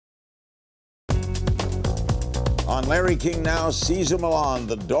On Larry King Now, Cesar Millan,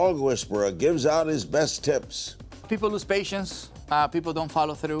 the dog whisperer, gives out his best tips. People lose patience. People don't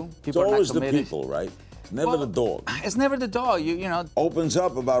follow through. People It's always are not the committed. people, right? It's never the dog. It's never the dog. You know. Opens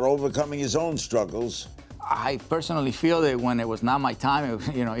up about overcoming his own struggles. I personally feel that when it was not my time,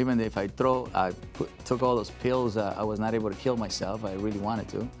 even if I took all those pills, I was not able to kill myself. I really wanted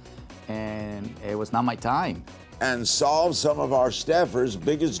to, and it was not my time. And solve some of our staffers'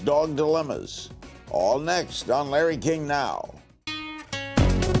 biggest dog dilemmas. All next on Larry King Now.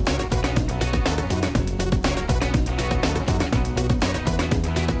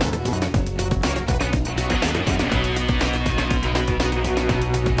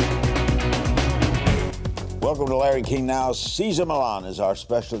 Welcome to Larry King Now. Cesar Millan is our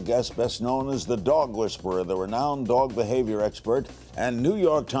special guest, best known as the dog whisperer, the renowned dog behavior expert and New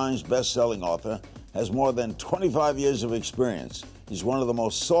York Times best-selling author, has more than 25 years of experience. He's one of the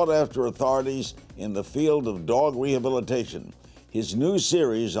most sought-after authorities in the field of dog rehabilitation. His new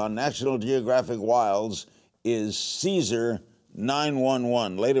series on National Geographic Wilds is Cesar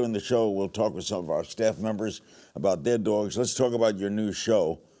 911. Later in the show, we'll talk with some of our staff members about their dogs. Let's talk about your new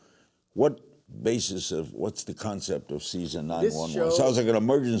show. What's the concept of Cesar 911? Sounds like an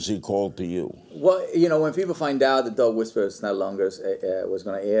emergency call to you. Well, when people find out the Dog Whisperers no longer was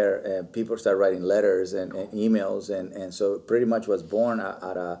going to air, people start writing letters and emails, and so pretty much was born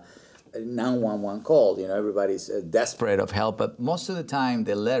out of a 911 call. Everybody's desperate of help, but most of the time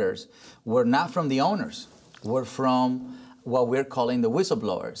the letters were not from the owners, were from what we're calling the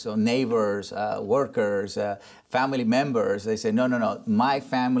whistleblowers, so neighbors, workers, family members. They say, no, my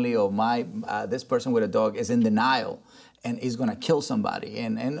family or this person with a dog is in denial and is going to kill somebody.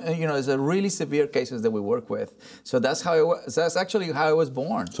 And it's a really severe cases that we work with. So that's how it was. That's actually how it was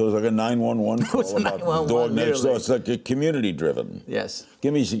born. So it's like a 911 call It's a 911, dog next door. literally. It's like a community-driven. Yes.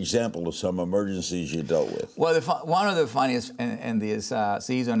 Give me an example of some emergencies you dealt with. Well, one of the funniest in this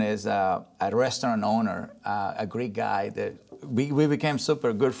season is a restaurant owner, a Greek guy that we became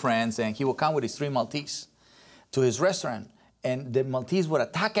super good friends, and he would come with his 3 Maltese to his restaurant, and the Maltese would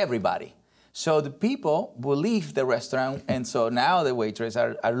attack everybody. So the people will leave the restaurant, and so now the waiters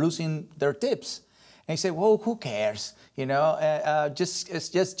are losing their tips. And he said, well, who cares? It's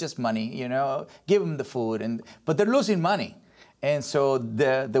just money, give them the food. But they're losing money. And so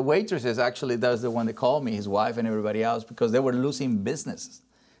the waitresses actually, that's the one that called me, his wife and everybody else, because they were losing businesses.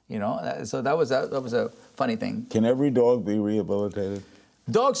 So that was a funny thing. Can every dog be rehabilitated?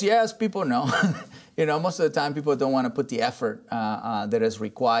 Dogs, yes, people know. Most of the time people don't want to put the effort that is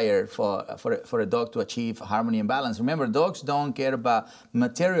required for a dog to achieve harmony and balance. Remember, dogs don't care about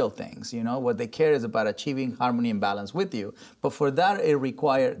material things. What they care is about achieving harmony and balance with you. But for that, it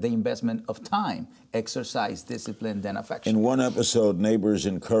requires the investment of time, exercise, discipline, then affection. In one episode, neighbors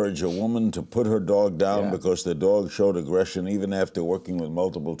encourage a woman to put her dog down because the dog showed aggression even after working with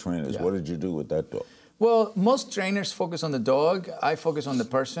multiple trainers. Yeah. What did you do with that dog? Well, most trainers focus on the dog. I focus on the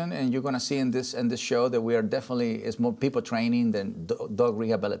person, and you're going to see in this show that we are definitely, it's more people training than dog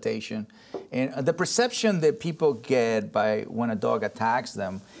rehabilitation. And the perception that people get by when a dog attacks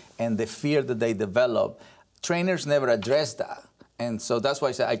them and the fear that they develop, trainers never address that. And so that's why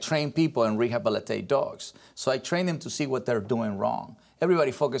I say I train people and rehabilitate dogs. So I train them to see what they're doing wrong.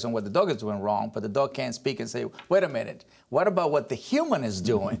 Everybody focuses on what the dog is doing wrong, but the dog can't speak and say, wait a minute, what about what the human is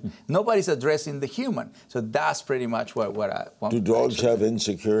doing? Nobody's addressing the human. So that's pretty much what I want. Do dogs have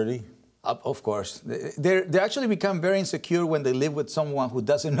insecurity? Of course. They actually become very insecure when they live with someone who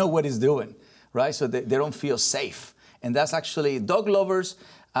doesn't know what he's doing, right? So they don't feel safe. And that's actually, dog lovers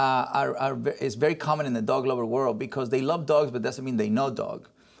is very common in the dog lover world because they love dogs, but doesn't mean they know dog.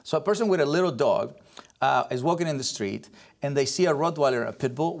 So a person with a little dog is walking in the street and they see a Rottweiler, a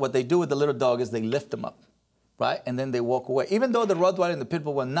pit bull. What they do with the little dog is they lift them up, right? And then they walk away. Even though the Rottweiler and the pit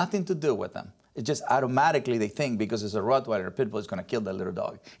bull want nothing to do with them. It's just automatically they think because it's a Rottweiler, a pit bull is going to kill the little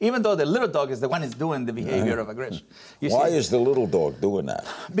dog. Even though the little dog is the one who's doing the behavior of aggression. Why is the little dog doing that?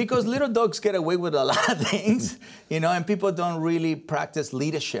 Because little dogs get away with a lot of things, and people don't really practice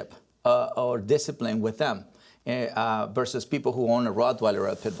leadership or discipline with them. Versus people who own a Rottweiler or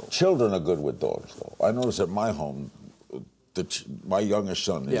a pit bull. Children are good with dogs, though. I notice at my home, my youngest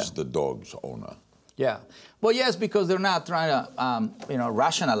son is the dog's owner. Yeah. Well, yes, because they're not trying to,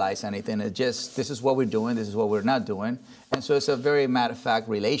 rationalize anything. It's just, this is what we're doing, this is what we're not doing. And so it's a very matter-of-fact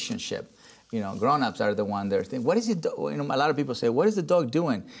relationship. Grown-ups are the one that think, what is he doing? A lot of people say, what is the dog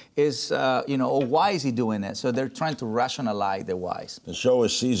doing? Or why is he doing it? So they're trying to rationalize their whys. The show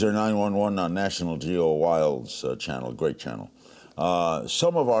is Cesar 911 on National Geo Wilds channel, great channel.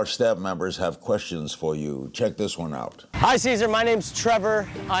 Some of our staff members have questions for you. Check this one out. Hi, Cesar. My name's Trevor.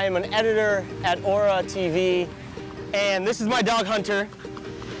 I am an editor at Aura TV. And this is my dog Hunter,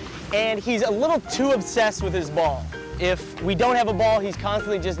 and he's a little too obsessed with his ball. If we don't have a ball, he's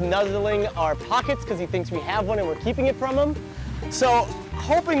constantly just nuzzling our pockets because he thinks we have one and we're keeping it from him. So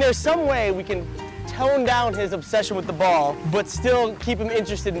hoping there's some way we can tone down his obsession with the ball, but still keep him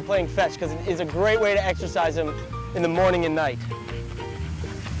interested in playing fetch, because it is a great way to exercise him in the morning and night.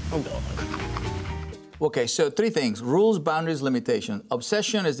 Okay, so 3 things: rules, boundaries, limitation.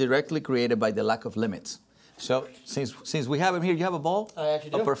 Obsession is directly created by the lack of limits. So since we have him here, you have a ball? I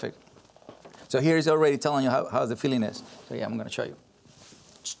actually do. Oh, perfect. So here he's already telling you how the feeling is. So yeah, I'm gonna show you.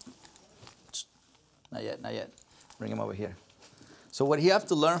 Not yet, not yet. Bring him over here. So what you have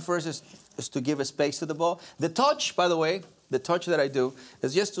to learn first is to give a space to the ball. The touch, by the way, the touch that I do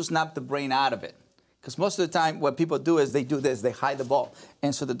is just to snap the brain out of it. Because most of the time what people do is they do this, they hide the ball.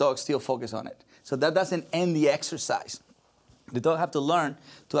 And so the dog still focus on it. So that doesn't end the exercise. The dog have to learn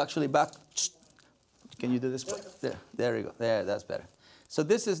to actually back. Can you do this? There you go. There, that's better. So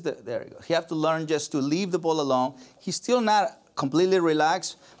this is there you go. You have to learn just to leave the ball alone. He's still not completely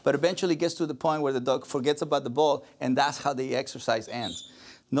relaxed, but eventually gets to the point where the dog forgets about the ball, and that's how the exercise ends.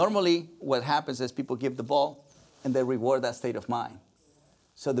 Normally, what happens is people give the ball, and they reward that state of mind.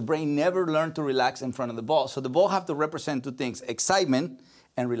 So the brain never learned to relax in front of the ball. So the ball have to represent 2 things: excitement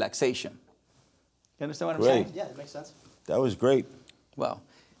and relaxation. You understand what I'm saying? Yeah, it makes sense. That was great. Well,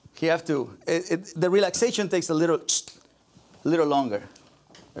 you have to. The relaxation takes a little longer.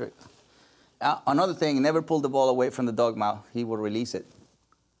 There we go. Another thing: never pull the ball away from the dog mouth. He will release it.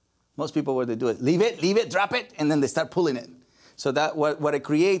 Most people, what they do is leave it, drop it, and then they start pulling it. So that what it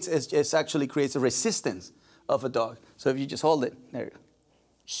creates is actually creates a resistance of a dog. So if you just hold it, there you go.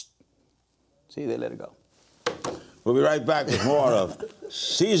 See, they let it go. We'll be right back with more of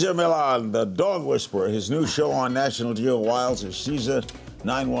Cesar Millan, the dog whisperer. His new show on National Geo Wilds is Cesar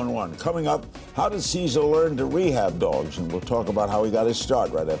 911. Coming up, how did Cesar learn to rehab dogs? And we'll talk about how he got his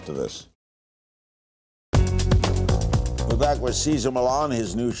start right after this. We're back with Cesar Millan.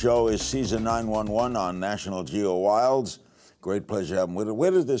 His new show is Cesar 911 on National Geo Wilds. Great pleasure having him with it.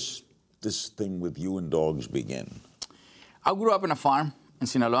 Where did this thing with you and dogs begin? I grew up in a farm in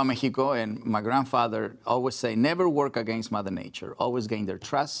Sinaloa, Mexico, and my grandfather always say, never work against Mother Nature. Always gain their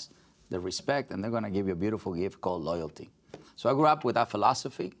trust, their respect, and they're going to give you a beautiful gift called loyalty. So I grew up with that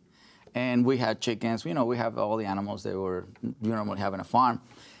philosophy, and we had chickens. You know, we have all the animals that you normally have in a farm.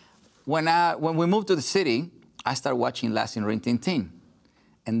 When we moved to the city, I started watching Lassie Rin Tin Tin.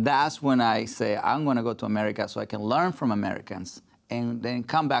 And that's when I say, I'm going to go to America so I can learn from Americans and then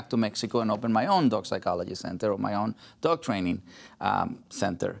come back to Mexico and open my own dog psychology center or my own dog training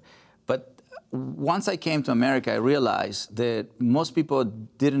center. But once I came to America, I realized that most people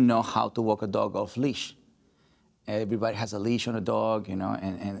didn't know how to walk a dog off leash. Everybody has a leash on a dog, you know,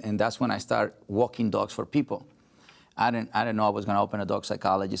 and that's when I start walking dogs for people. I didn't know I was going to open a dog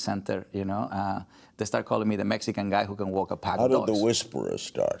psychology center, you know. They start calling me the Mexican guy who can walk a pack of dogs. How did the whisperer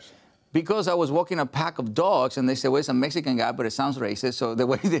start? Because I was walking a pack of dogs, and they said, well, it's a Mexican guy, but it sounds racist,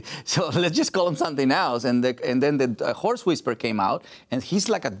 so let's just call him something else. And then the horse whisperer came out, and he's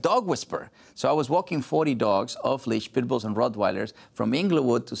like a dog whisperer. So I was walking 40 dogs off-leash, pit bulls and Rottweilers, from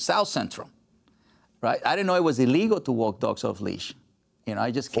Inglewood to South Central, right? I didn't know it was illegal to walk dogs off-leash. You know,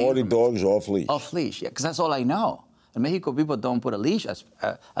 I just came 40 dogs off-leash? Off-leash, yeah, because that's all I know. In Mexico, people don't put a leash, at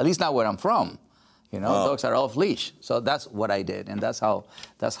least not where I'm from. You know, dogs are off leash. So that's what I did, and that's how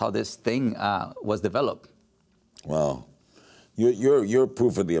this thing was developed. Wow, you're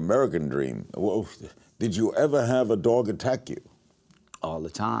proof of the American dream. Well, did you ever have a dog attack you? All the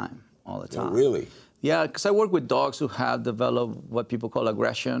time, all the time. Oh, really? Yeah, because I work with dogs who have developed what people call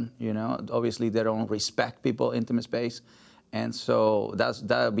aggression. You know, obviously they don't respect people, intimate space, and so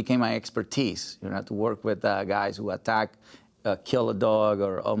that became my expertise. You know, to work with guys who attack, kill a dog,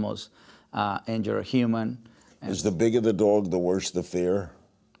 or almost injure a human. Is the bigger the dog, the worse the fear?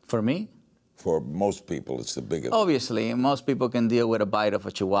 For me? For most people, it's the bigger. Obviously, most people can deal with a bite of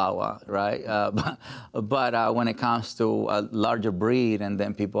a Chihuahua, right? But when it comes to a larger breed, and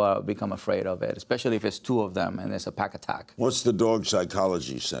then people become afraid of it, especially if it's 2 of them and it's a pack attack. What's the Dog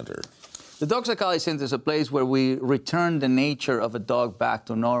Psychology Center? The Dog Psychology Center is a place where we return the nature of a dog back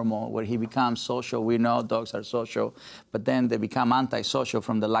to normal, where he becomes social. We know dogs are social, but then they become antisocial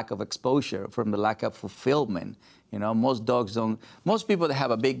from the lack of exposure, from the lack of fulfillment. You know, most people that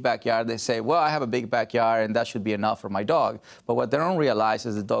have a big backyard, they say, well, I have a big backyard and that should be enough for my dog. But what they don't realize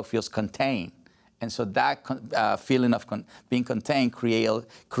is the dog feels contained. And so that feeling of being contained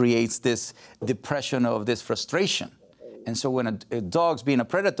creates this depression of this frustration. And so when a dog's being a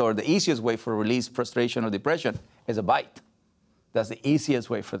predator, the easiest way for release frustration or depression is a bite. That's the easiest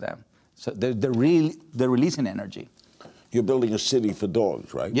way for them. So they're releasing energy. You're building a city for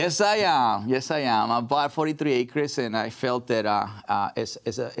dogs, right? Yes, I am. Yes, I am. I bought 43 acres, and I felt that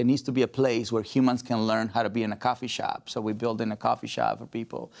it needs to be a place where humans can learn how to be in a coffee shop. So we're building a coffee shop for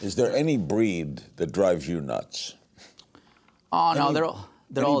people. Is there any breed that drives you nuts? Oh, no,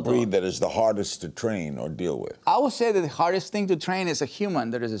 they're all breed dogs. that is the hardest to train or deal with? I would say that the hardest thing to train is a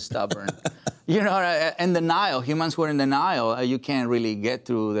human that is stubborn. You know, in denial, humans who are in denial, you can't really get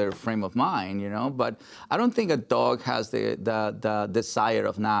through their frame of mind, you know. But I don't think a dog has the desire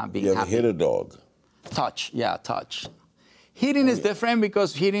of not being You ever happy. hit a dog? Touch, yeah, touch. Hitting is different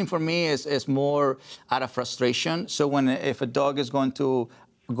because hitting for me is more out of frustration. So if a dog is going to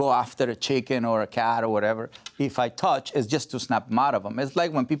go after a chicken or a cat or whatever, if I touch, it's just to snap them out of them. It's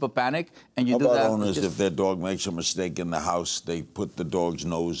like when people panic and you How do about that. owners, if their dog makes a mistake in the house, they put the dog's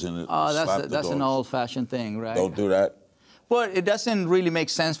nose in it Oh, and slap the that's an dog? old-fashioned thing, right? Don't do that? Well, it doesn't really make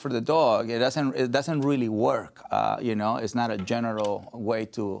sense for the dog. It doesn't really work. You know, it's not a general way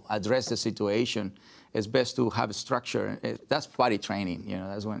to address the situation. It's best to have a structure. That's potty training. You know,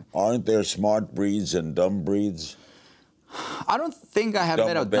 that's when. Aren't there smart breeds and dumb breeds? I don't think I have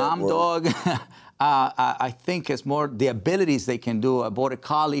met a dumb dog. I think it's more the abilities they can do. A border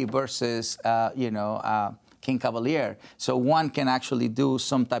collie versus, King Cavalier. So one can actually do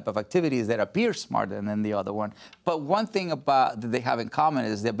some type of activities that appear smarter than the other one. But one thing that they have in common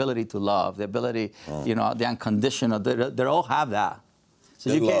is the ability to love, the ability, the unconditional. They all have that. So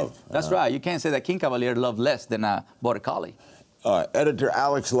Good you can't. love. That's right. You can't say that King Cavalier loved less than a border collie. All right, editor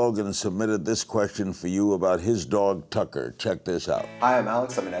Alex Logan submitted this question for you about his dog, Tucker. Check this out. Hi, I'm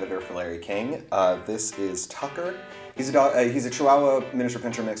Alex. I'm an editor for Larry King. This is Tucker. He's a dog. He's a Chihuahua miniature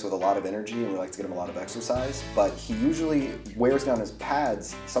pinscher mix with a lot of energy, and we like to get him a lot of exercise. But he usually wears down his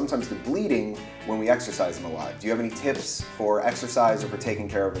pads, sometimes to bleeding, when we exercise him a lot. Do you have any tips for exercise or for taking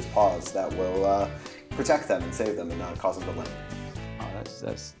care of his paws that will protect them and save them and not cause them to limp? Oh,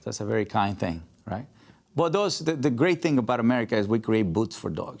 that's a very kind thing, right? Well, the great thing about America is we create boots for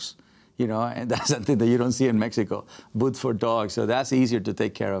dogs, and that's something that you don't see in Mexico. Boots for dogs, so that's easier to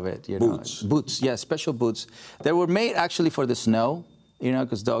take care of it, Boots? Boots, yeah, special boots. They were made actually for the snow,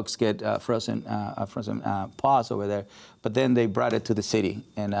 because dogs get frozen paws over there. But then they brought it to the city,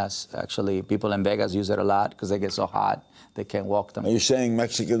 and actually people in Vegas use it a lot because they get so hot they can't walk them. Are you saying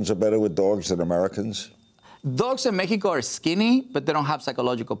Mexicans are better with dogs than Americans? Dogs in Mexico are skinny, but they don't have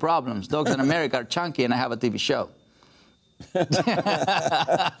psychological problems. Dogs in America are chunky, and I have a TV show.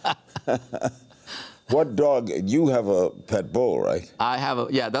 What dog? You have a pet bull, right? I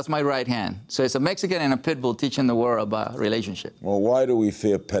have that's my right hand. So it's a Mexican and a pit bull teaching the world about relationship. Well, why do we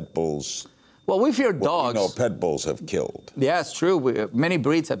fear pet bulls? Well, we fear dogs. Pet bulls have killed. Yeah, it's true. Many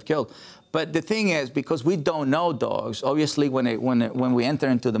breeds have killed. But the thing is, because we don't know dogs, obviously when we enter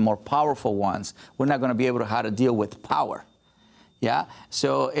into the more powerful ones, we're not going to be able to how to deal with power. Yeah?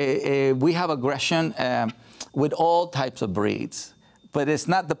 So we have aggression with all types of breeds. But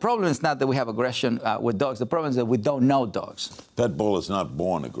the problem is not that we have aggression with dogs. The problem is that we don't know dogs. Pet bull is not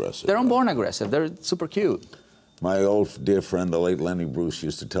born aggressive. They're unborn aggressive. They're super cute. My old dear friend, the late Lenny Bruce,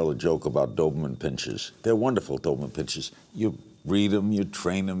 used to tell a joke about Doberman pinschers. They're wonderful Doberman pinschers. You breed them, you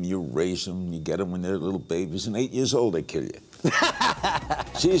train them, you raise them, you get them when they're little babies, and 8 years old, they kill you.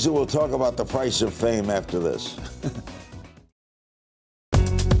 Cesar will talk about the price of fame after this.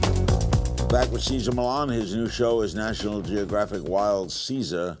 Back with Cesar Millan. His new show is National Geographic Wild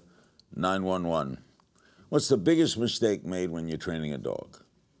Cesar 911. What's the biggest mistake made when you're training a dog?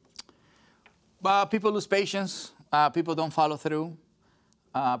 People lose patience. People don't follow through.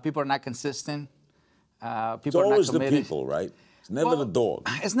 People are not consistent. It's always the people, right? It's never the dog.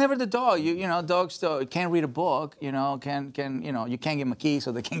 It's never the dog. Dogs can't read a book. You can't give them a key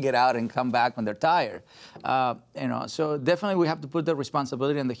so they can get out and come back when they're tired. So definitely we have to put the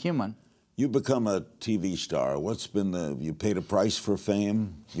responsibility on the human. You become a TV star. You paid a price for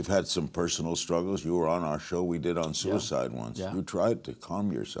fame? You've had some personal struggles. You were on our show we did on suicide once. Yeah. You tried to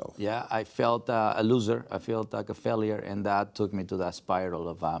calm yourself. Yeah, I felt a loser. I felt like a failure, and that took me to that spiral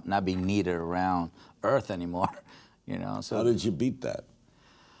of not being needed around Earth anymore. So how did you beat that?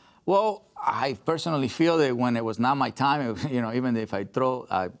 Well, I personally feel that when it was not my time, even if I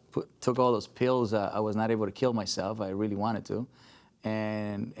took all those pills, I was not able to kill myself. I really wanted to.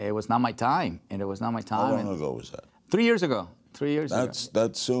 And it was not my time. How long ago was that? 3 years ago. 3 years ago.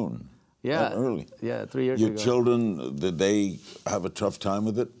 That's soon. Yeah. That early. Yeah, 3 years ago. Your children, did they have a tough time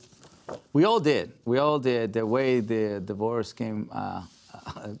with it? We all did. The way the divorce came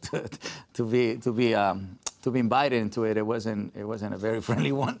to be to be invited into it, it wasn't a very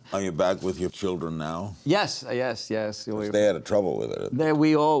friendly one. Are you back with your children now? Yes. They had trouble with it.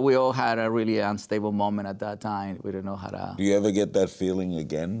 We all had a really unstable moment at that time. We didn't know how to. Do you ever get that feeling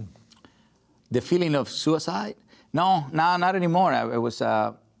again? The feeling of suicide? No, not anymore. It was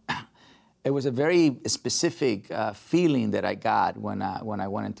a very specific feeling that I got when I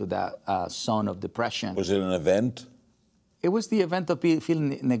went into that zone of depression. Was it an event? It was the event of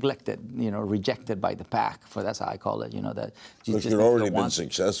feeling neglected, rejected by the pack. That's how I call it. That Because you'd already been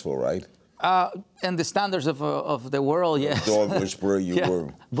successful, right? And the standards of the world, yes. Dog whisperer, you were.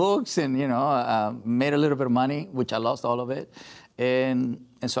 Books and made a little bit of money, which I lost all of it, and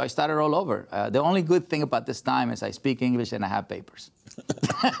so I started all over. The only good thing about this time is I speak English and I have papers.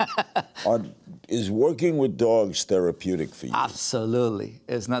 Is working with dogs therapeutic for you? Absolutely.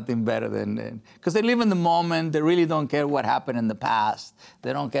 It's nothing better than, because they live in the moment. They really don't care what happened in the past.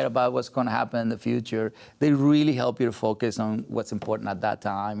 They don't care about what's going to happen in the future. They really help you to focus on what's important at that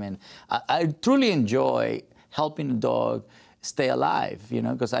time. And I truly enjoy helping a dog stay alive,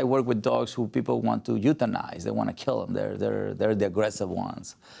 because I work with dogs who people want to euthanize. They want to kill them. They're the aggressive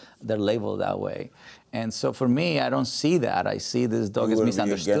ones. They're labeled that way. And so for me, I don't see that. I see this dog is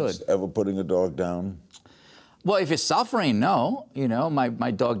misunderstood. Against ever putting a dog down? Well, if it's suffering, no.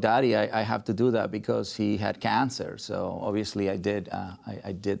 My dog Daddy, I have to do that because he had cancer. So obviously I did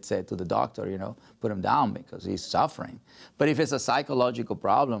say to the doctor, put him down because he's suffering. But if it's a psychological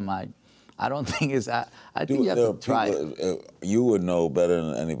problem, I don't think it's, I think you have to try it. You would know better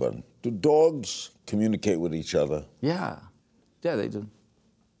than anybody. Do dogs communicate with each other? Yeah, they do.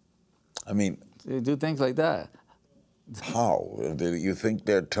 I mean, they do things like that. How? Do you think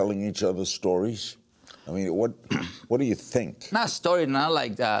they're telling each other stories? I mean, what do you think? Not story, not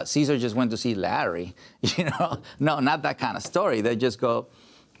like Cesar just went to see Larry, No, not that kind of story. They just go,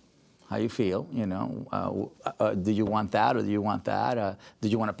 how you feel, do you want that or do you want that? Do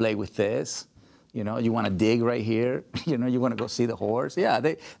you want to play with this? You want to dig right here? You want to go see the horse? Yeah,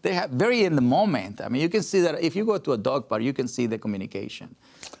 they have very in the moment. I mean, you can see that if you go to a dog park, you can see the communication.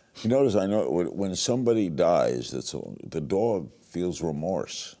 You notice, I know when somebody dies, the dog feels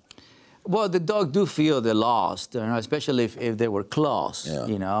remorse. Well, the dog do feel they're lost, especially if they were close,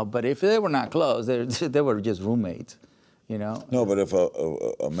 But if they were not close, they were just roommates, No, but if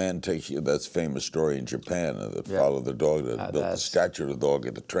a man takes you, that's a famous story in Japan, that followed the dog, that built the statue of the dog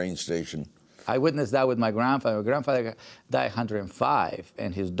at the train station. I witnessed that with my grandfather. My grandfather died 105,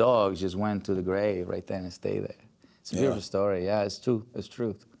 and his dogs just went to the grave right there and stayed there. It's a beautiful story. Yeah, it's true. It's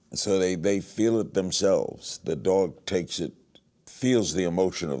truth. So they feel it themselves. The dog feels the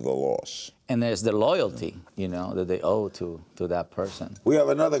emotion of the loss. And there's the loyalty, that they owe to that person. We have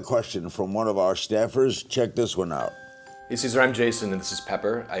another question from one of our staffers. Check this one out. Hey Cesar, I'm Jason and this is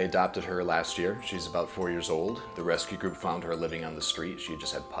Pepper. I adopted her last year. She's about 4 years old. The rescue group found her living on the street. She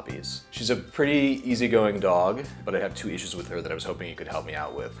just had puppies. She's a pretty easygoing dog, but I have 2 issues with her that I was hoping you could help me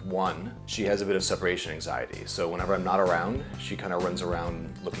out with. One, she has a bit of separation anxiety. So whenever I'm not around, she kind of runs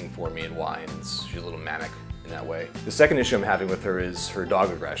around looking for me and whines. She's a little manic in that way. The second issue I'm having with her is her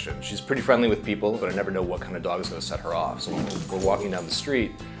dog aggression. She's pretty friendly with people, but I never know what kind of dog is going to set her off. So when we're walking down the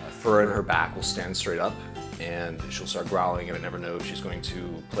street, fur in her back will stand straight up, and she'll start growling, and I never know if she's going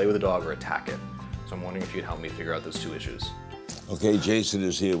to play with the dog or attack it. So I'm wondering if you'd help me figure out those 2 issues. Okay, Jason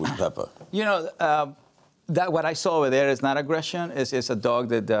is here with Pepper. That what I saw over there is not aggression. It's a dog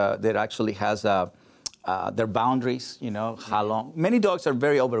that actually has their boundaries. How long. Many dogs are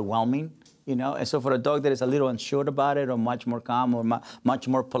very overwhelming. And so for a dog that is a little unsure about it, or much more calm, or much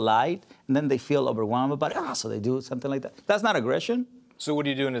more polite, and then they feel overwhelmed about it, so they do something like that. That's not aggression. So what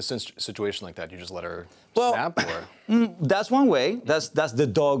do you do in a situation like that? You just let her snap, or? That's one way. That's the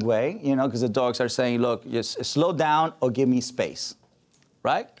dog way, because the dogs are saying, look, just slow down or give me space,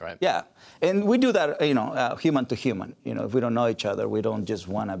 right? Right. Yeah, and we do that, human to human. If we don't know each other, we don't just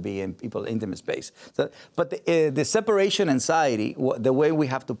want to be in people's intimate space. So, but the separation anxiety, the way we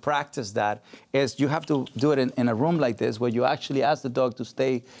have to practice that is you have to do it in a room like this, where you actually ask the dog to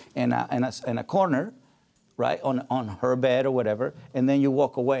stay in a corner, right, on her bed or whatever, and then you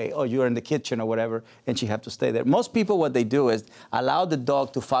walk away, or you're in the kitchen or whatever, and she have to stay there. Most people, what they do is allow the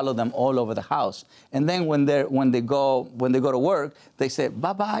dog to follow them all over the house, and then when they go to work, they say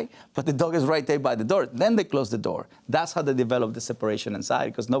bye-bye, but the dog is right there by the door. Then they close the door. That's how they develop the separation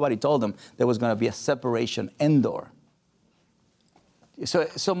anxiety, because nobody told them there was going to be a separation indoor. So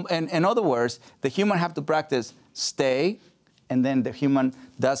in other words, the human have to practice stay, and then the human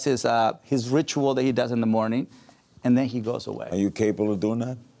does his ritual that he does in the morning, and then he goes away. Are you capable of doing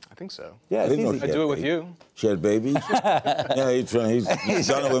that? think so. Yeah, I it's didn't know easy. she I had do it with babies. you. She had babies? Yeah, he's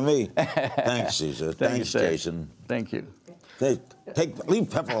done it with me. Thanks, Cesar. Thank you, Thanks, sir. Jason. Thank you.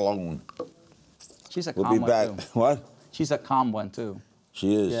 Leave Pepper alone. She's a We'll calm be back. one, too. What? She's a calm one, too.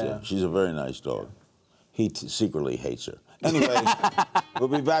 She is. Yeah. She's a very nice dog. He secretly hates her. Anyway, we'll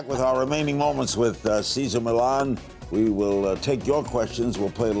be back with our remaining moments with Cesar Millan. We will take your questions. We'll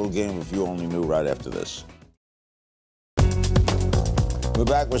play a little game If You Only Knew right after this. We're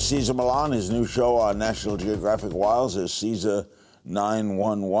back with Cesar Millan. His new show on National Geographic Wilds is Cesar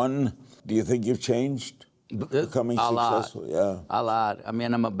 911. Do you think you've changed? Becoming successful? Yeah. A lot. I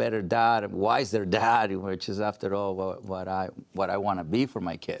mean, I'm a better dad, a wiser dad, which is, after all, what I want to be for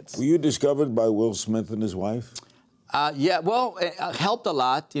my kids. Were you discovered by Will Smith and his wife? Yeah, well, it helped a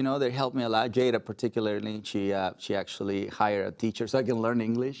lot. You know, they helped me a lot. Jada, particularly, she actually hired a teacher so I can learn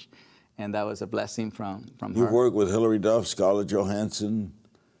English, and that was a blessing from You've her. worked with Hilary Duff, Scarlett Johansson,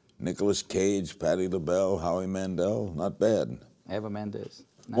 Nicolas Cage, Patti LaBelle, Howie Mandel. Not bad. Eva Mendes.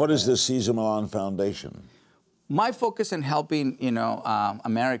 What is the Cesar Millan Foundation? My focus in helping,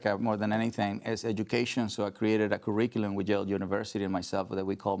 America more than anything is education. So I created a curriculum with Yale University and myself that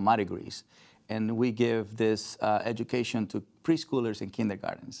we call My Degrees. And we give this education to preschoolers and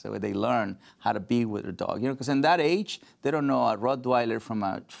kindergartens, so they learn how to be with their dog. You know, because in that age, they don't know a Rottweiler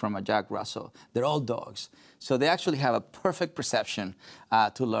from a Jack Russell. They're all dogs. So they actually have a perfect perception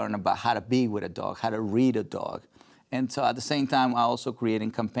to learn about how to be with a dog, how to read a dog. And so at the same time, I'm also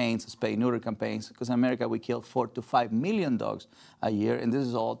creating campaigns, spay-neuter campaigns, because in America we kill 4 to 5 million dogs a year, and this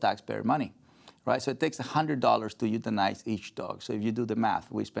is all taxpayer money, right? So it takes $100 to euthanize each dog. So if you do the math,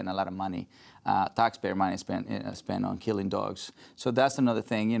 we spend a lot of money, taxpayer money spent on killing dogs. So that's another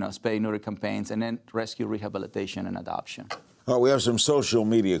thing, spay-neuter campaigns, and then rescue, rehabilitation, and adoption. We have some social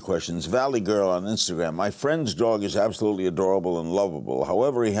media questions. Valley Girl on Instagram. My friend's dog is absolutely adorable and lovable.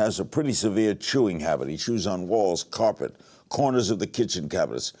 However, he has a pretty severe chewing habit. He chews on walls, carpet, corners of the kitchen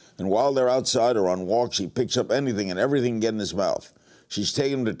cabinets. And while they're outside or on walks, he picks up anything and everything get in his mouth. She's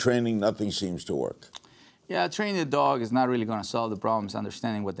taken him to training. Nothing seems to work. Yeah, training the dog is not really going to solve the problems.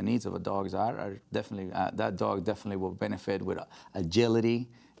 Understanding what the needs of a dog are definitely, that dog definitely will benefit with agility,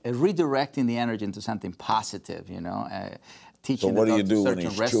 redirecting the energy into something positive, teaching So what the do you dog do to when search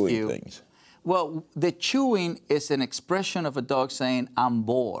and he's rescue. chewing things? Well, the chewing is an expression of a dog saying, I'm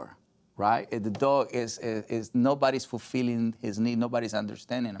bored, right? The dog is nobody's fulfilling his need, nobody's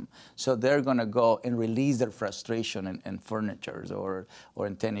understanding him. So they're going to go and release their frustration in furniture or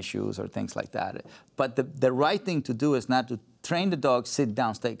in tennis shoes or things like that. But the right thing to do is not to train the dog, sit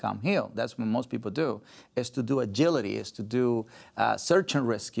down, stay calm, heel. That's what most people do, is to do agility, is to do search and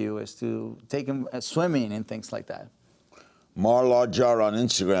rescue, is to take him swimming and things like that. Marlaw Jar on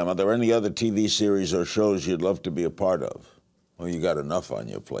Instagram. Are there any other TV series or shows you'd love to be a part of? Well, you got enough on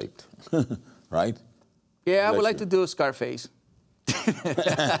your plate, right? Yeah, I would like to do Scarface.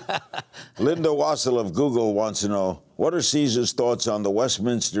 Linda Wassel of Google wants to know, what are Cesar's thoughts on the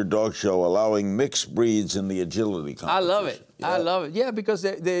Westminster Dog Show allowing mixed breeds in the agility competition? I love it. Yeah. I love it. Yeah, because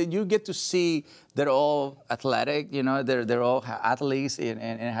you get to see they're all athletic. They're all athletes, and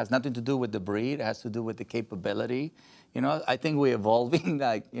it has nothing to do with the breed. It has to do with the capability. I think we're evolving.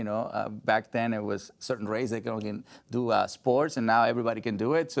 Back then it was certain race that can do sports, and now everybody can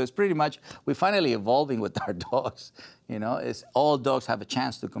do it. So it's pretty much we're finally evolving with our dogs. It's all dogs have a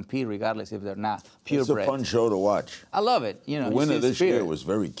chance to compete, regardless if they're not purebred. It's a fun show to watch. I love it. The winner this year was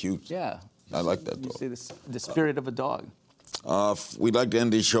very cute. Yeah. I like that You dog. see the spirit of a dog. We'd like to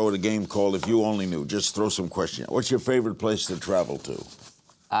end this show with a game called If You Only Knew. Just throw some questions. What's your favorite place to travel to?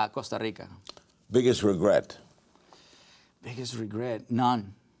 Costa Rica. Biggest regret? Biggest regret?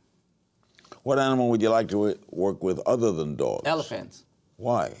 None. What animal would you like to work with other than dogs? Elephants.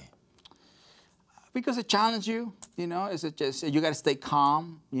 Why? Because it challenges you. Is it just you got to stay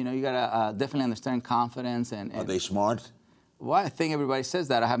calm? You got to definitely understand confidence and. Are they smart? Well, I think everybody says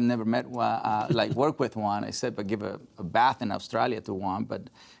that. I have never met one, work with one, except I give a bath in Australia to one. But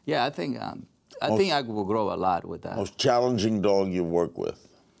yeah, I think I will grow a lot with that. Most challenging dog you've worked with?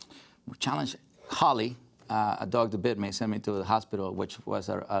 Challenge Holly, a dog that bit me, sent me to the hospital, which was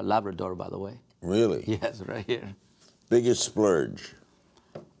a Labrador, by the way. Really? Yes, right here. Biggest splurge?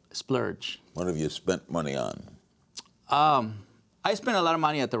 Splurge. What have you spent money on? I spent a lot of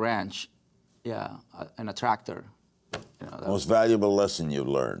money at the ranch, and a tractor. Most valuable lesson you've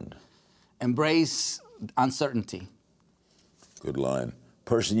learned? Embrace uncertainty. Good line.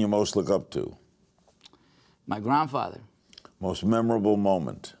 Person you most look up to? My grandfather. Most memorable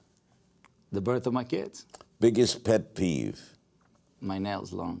moment? The birth of my kids. Biggest pet peeve? My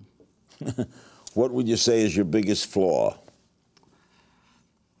nails long. What would you say is your biggest flaw?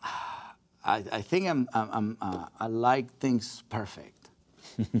 I think I like things perfect.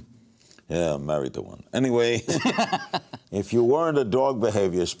 Yeah, I'm married to one. Anyway, if you weren't a dog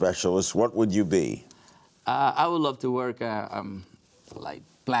behavior specialist, what would you be? I would love to work like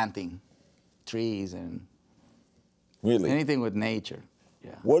planting trees and Really? anything with nature.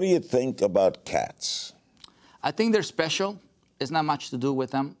 Yeah. What do you think about cats? I think they're special. It's not much to do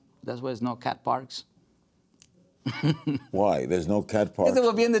with them. That's why there's no cat parks. Why? There's no cat parks? Because they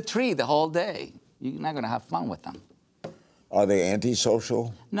will be in the tree the whole day. You're not going to have fun with them. Are they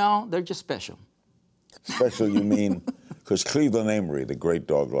antisocial? No, they're just special. Special, you mean? Because Cleveland Amory, the great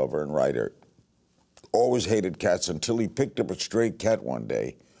dog lover and writer, always hated cats until he picked up a stray cat one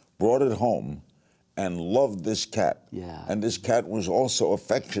day, brought it home, and loved this cat. Yeah. And this cat was also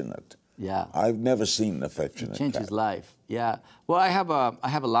affectionate. Yeah. I've never seen an affectionate Changed cat. his life. Yeah. Well, I have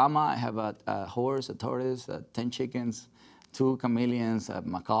a llama, I have a horse, a tortoise, 10 chickens, 2 chameleons, a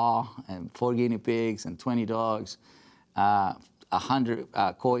macaw, and 4 guinea pigs, and 20 dogs, 100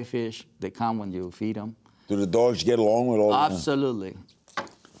 koi fish. They come when you feed them. Do the dogs get along with all of them? Absolutely.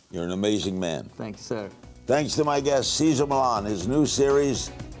 You're an amazing man. Thank you, sir. Thanks to my guest, Cesar Millan. His new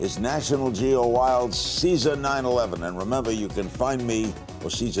series is National Geo Wild's Cesar 911. And remember, you can find me, or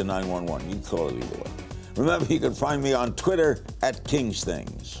Cesar 911, you can call it either way. Remember, you can find me on Twitter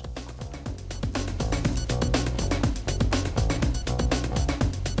 @KingsThings.